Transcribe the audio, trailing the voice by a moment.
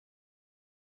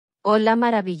Hola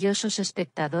maravillosos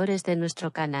espectadores de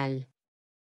nuestro canal.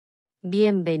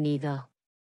 Bienvenido.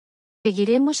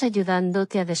 Seguiremos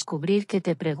ayudándote a descubrir qué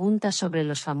te preguntas sobre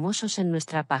los famosos en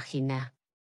nuestra página.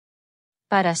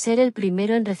 Para ser el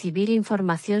primero en recibir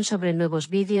información sobre nuevos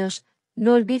vídeos,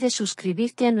 no olvides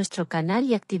suscribirte a nuestro canal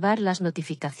y activar las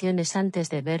notificaciones antes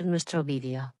de ver nuestro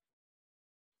vídeo.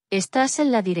 Estás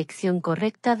en la dirección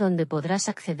correcta donde podrás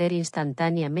acceder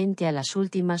instantáneamente a las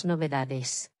últimas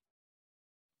novedades.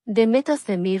 Demet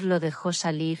Özdemir lo dejó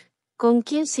salir. ¿Con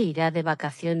quién se irá de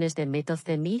vacaciones Demet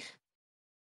Özdemir?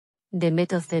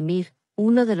 Demet Özdemir,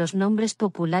 uno de los nombres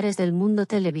populares del mundo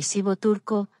televisivo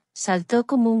turco, saltó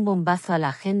como un bombazo a la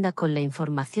agenda con la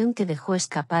información que dejó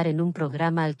escapar en un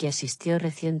programa al que asistió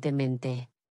recientemente.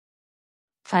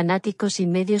 Fanáticos y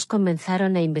medios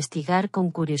comenzaron a investigar con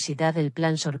curiosidad el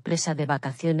plan sorpresa de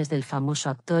vacaciones del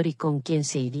famoso actor y con quién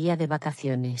se iría de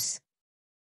vacaciones.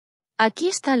 Aquí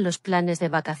están los planes de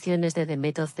vacaciones de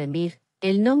Demet Özdemir,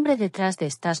 el nombre detrás de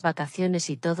estas vacaciones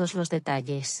y todos los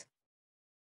detalles.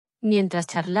 Mientras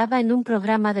charlaba en un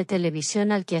programa de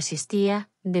televisión al que asistía,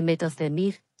 Demet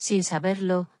Özdemir, sin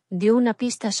saberlo, dio una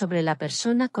pista sobre la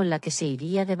persona con la que se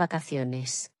iría de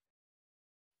vacaciones.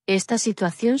 Esta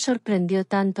situación sorprendió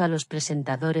tanto a los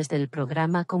presentadores del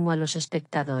programa como a los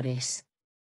espectadores.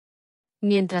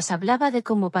 Mientras hablaba de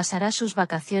cómo pasará sus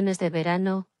vacaciones de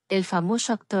verano, el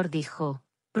famoso actor dijo: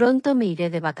 "Pronto me iré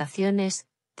de vacaciones,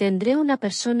 tendré una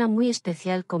persona muy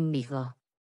especial conmigo".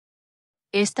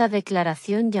 Esta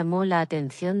declaración llamó la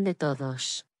atención de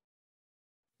todos.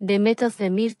 Demet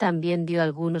Özdemir también dio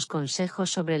algunos consejos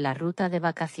sobre la ruta de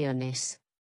vacaciones.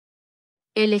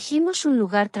 Elegimos un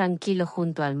lugar tranquilo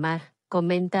junto al mar,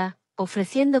 comenta,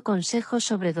 ofreciendo consejos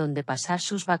sobre dónde pasar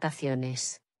sus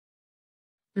vacaciones.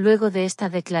 Luego de esta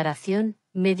declaración,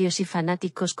 medios y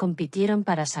fanáticos compitieron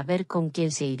para saber con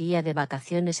quién se iría de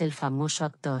vacaciones el famoso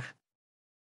actor.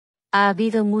 Ha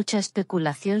habido mucha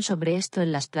especulación sobre esto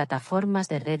en las plataformas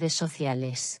de redes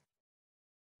sociales.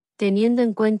 Teniendo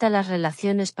en cuenta las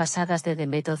relaciones pasadas de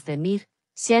Demet Özdemir,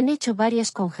 se han hecho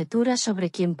varias conjeturas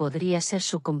sobre quién podría ser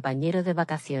su compañero de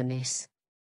vacaciones.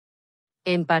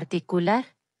 En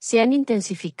particular, se han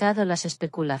intensificado las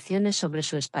especulaciones sobre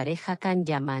su expareja Can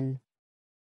Yaman.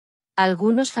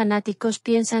 Algunos fanáticos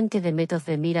piensan que Demet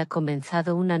Özdemir ha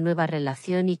comenzado una nueva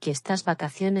relación y que estas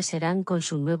vacaciones serán con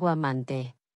su nuevo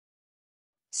amante.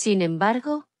 Sin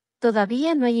embargo,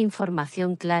 todavía no hay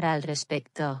información clara al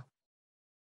respecto.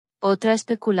 Otra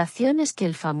especulación es que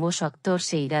el famoso actor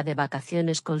se irá de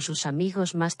vacaciones con sus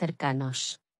amigos más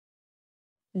cercanos.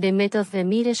 Demet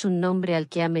Özdemir es un nombre al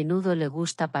que a menudo le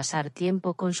gusta pasar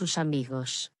tiempo con sus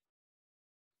amigos.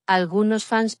 Algunos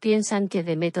fans piensan que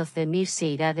Demet Özdemir se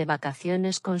irá de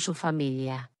vacaciones con su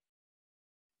familia.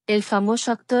 El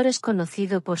famoso actor es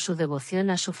conocido por su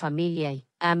devoción a su familia y,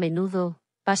 a menudo,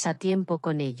 pasa tiempo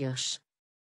con ellos.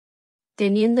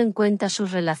 Teniendo en cuenta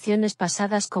sus relaciones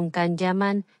pasadas con Can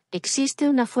Yaman, existe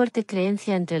una fuerte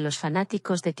creencia entre los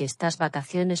fanáticos de que estas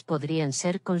vacaciones podrían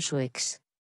ser con su ex.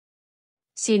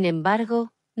 Sin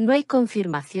embargo, no hay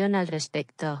confirmación al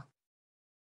respecto.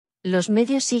 Los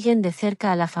medios siguen de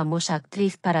cerca a la famosa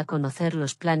actriz para conocer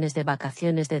los planes de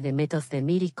vacaciones de Demet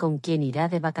Özdemir y con quién irá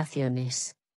de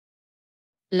vacaciones.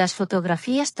 Las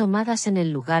fotografías tomadas en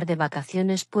el lugar de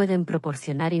vacaciones pueden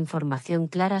proporcionar información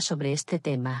clara sobre este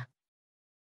tema.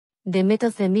 Demet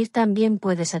Özdemir también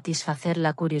puede satisfacer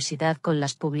la curiosidad con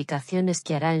las publicaciones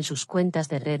que hará en sus cuentas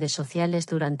de redes sociales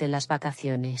durante las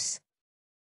vacaciones.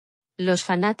 Los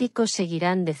fanáticos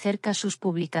seguirán de cerca sus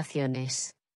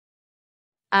publicaciones.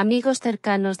 Amigos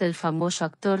cercanos del famoso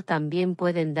actor también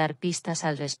pueden dar pistas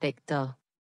al respecto.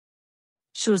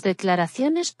 Sus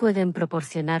declaraciones pueden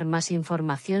proporcionar más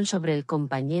información sobre el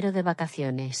compañero de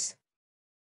vacaciones.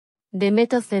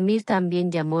 Demet Özdemir también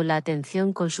llamó la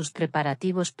atención con sus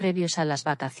preparativos previos a las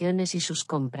vacaciones y sus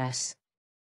compras.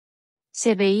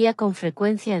 Se veía con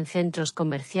frecuencia en centros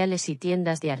comerciales y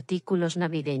tiendas de artículos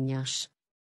navideños.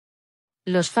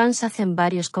 Los fans hacen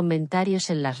varios comentarios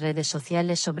en las redes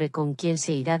sociales sobre con quién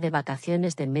se irá de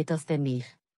vacaciones Demet Özdemir.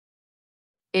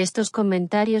 Estos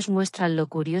comentarios muestran lo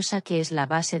curiosa que es la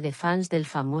base de fans del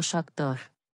famoso actor.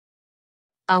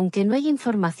 Aunque no hay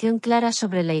información clara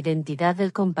sobre la identidad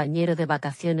del compañero de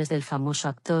vacaciones del famoso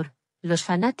actor, los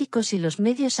fanáticos y los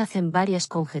medios hacen varias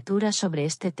conjeturas sobre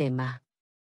este tema.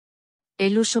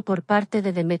 El uso por parte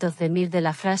de Demet Özdemir de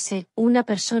la frase "una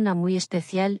persona muy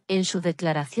especial" en su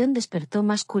declaración despertó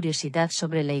más curiosidad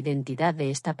sobre la identidad de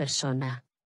esta persona.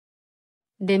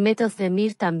 Demet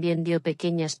Özdemir también dio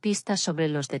pequeñas pistas sobre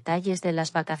los detalles de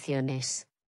las vacaciones.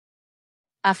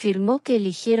 Afirmó que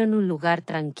eligieron un lugar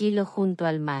tranquilo junto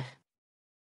al mar.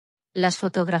 Las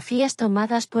fotografías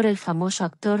tomadas por el famoso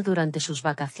actor durante sus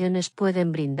vacaciones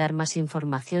pueden brindar más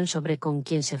información sobre con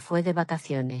quién se fue de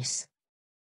vacaciones.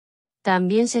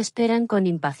 También se esperan con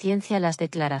impaciencia las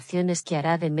declaraciones que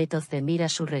hará Demet Özdemir a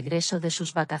su regreso de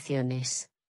sus vacaciones.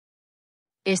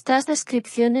 Estas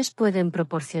descripciones pueden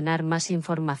proporcionar más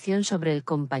información sobre el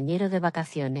compañero de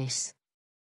vacaciones.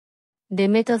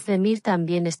 Demet Özdemir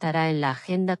también estará en la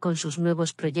agenda con sus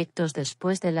nuevos proyectos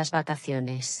después de las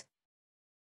vacaciones.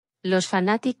 Los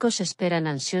fanáticos esperan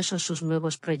ansiosos sus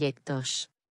nuevos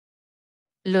proyectos.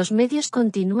 Los medios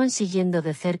continúan siguiendo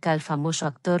de cerca al famoso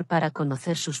actor para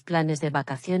conocer sus planes de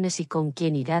vacaciones y con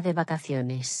quién irá de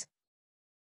vacaciones.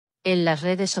 En las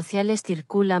redes sociales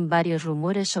circulan varios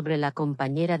rumores sobre la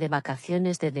compañera de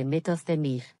vacaciones de Demet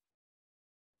Özdemir.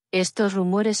 Estos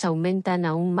rumores aumentan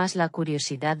aún más la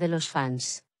curiosidad de los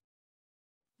fans.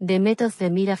 Demet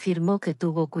Özdemir afirmó que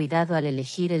tuvo cuidado al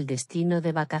elegir el destino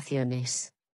de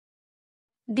vacaciones.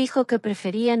 Dijo que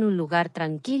preferían un lugar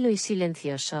tranquilo y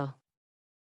silencioso.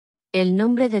 El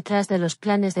nombre detrás de los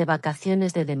planes de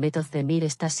vacaciones de Demet Özdemir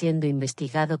está siendo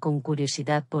investigado con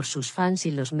curiosidad por sus fans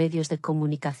y los medios de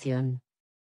comunicación.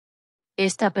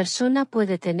 Esta persona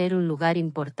puede tener un lugar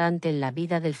importante en la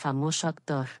vida del famoso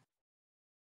actor.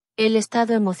 El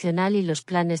estado emocional y los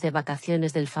planes de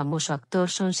vacaciones del famoso actor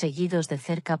son seguidos de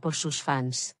cerca por sus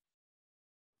fans.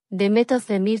 Demet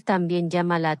Özdemir también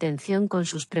llama la atención con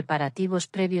sus preparativos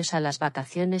previos a las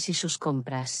vacaciones y sus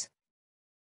compras.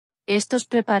 Estos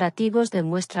preparativos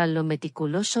demuestran lo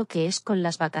meticuloso que es con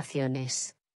las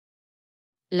vacaciones.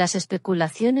 Las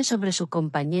especulaciones sobre su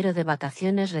compañero de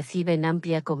vacaciones reciben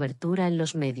amplia cobertura en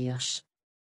los medios.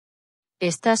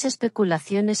 Estas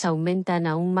especulaciones aumentan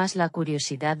aún más la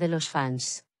curiosidad de los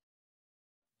fans.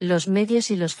 Los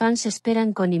medios y los fans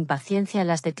esperan con impaciencia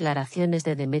las declaraciones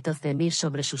de Demet Özdemir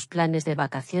sobre sus planes de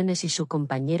vacaciones y su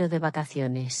compañero de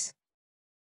vacaciones.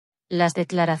 Las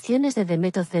declaraciones de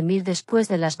Demet Özdemir después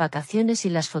de las vacaciones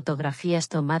y las fotografías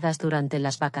tomadas durante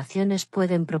las vacaciones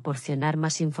pueden proporcionar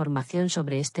más información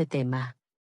sobre este tema.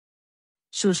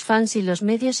 Sus fans y los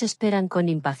medios esperan con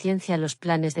impaciencia los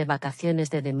planes de vacaciones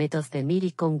de Demet Özdemir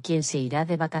y con quién se irá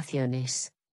de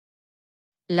vacaciones.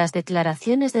 Las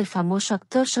declaraciones del famoso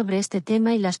actor sobre este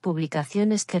tema y las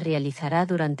publicaciones que realizará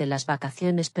durante las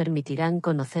vacaciones permitirán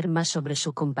conocer más sobre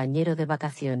su compañero de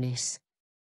vacaciones.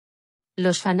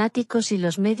 Los fanáticos y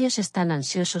los medios están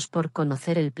ansiosos por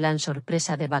conocer el plan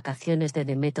sorpresa de vacaciones de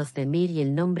Demet Özdemir y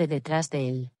el nombre detrás de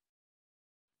él.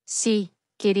 Sí,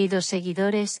 queridos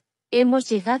seguidores, hemos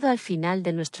llegado al final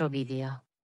de nuestro vídeo.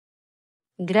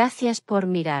 Gracias por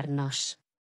mirarnos.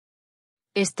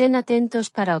 Estén atentos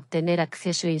para obtener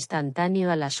acceso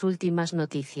instantáneo a las últimas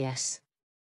noticias.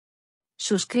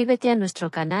 Suscríbete a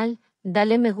nuestro canal,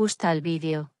 dale me gusta al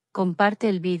vídeo, comparte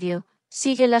el vídeo,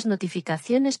 sigue las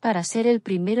notificaciones para ser el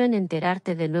primero en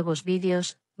enterarte de nuevos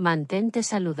vídeos, mantente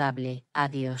saludable,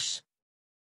 adiós.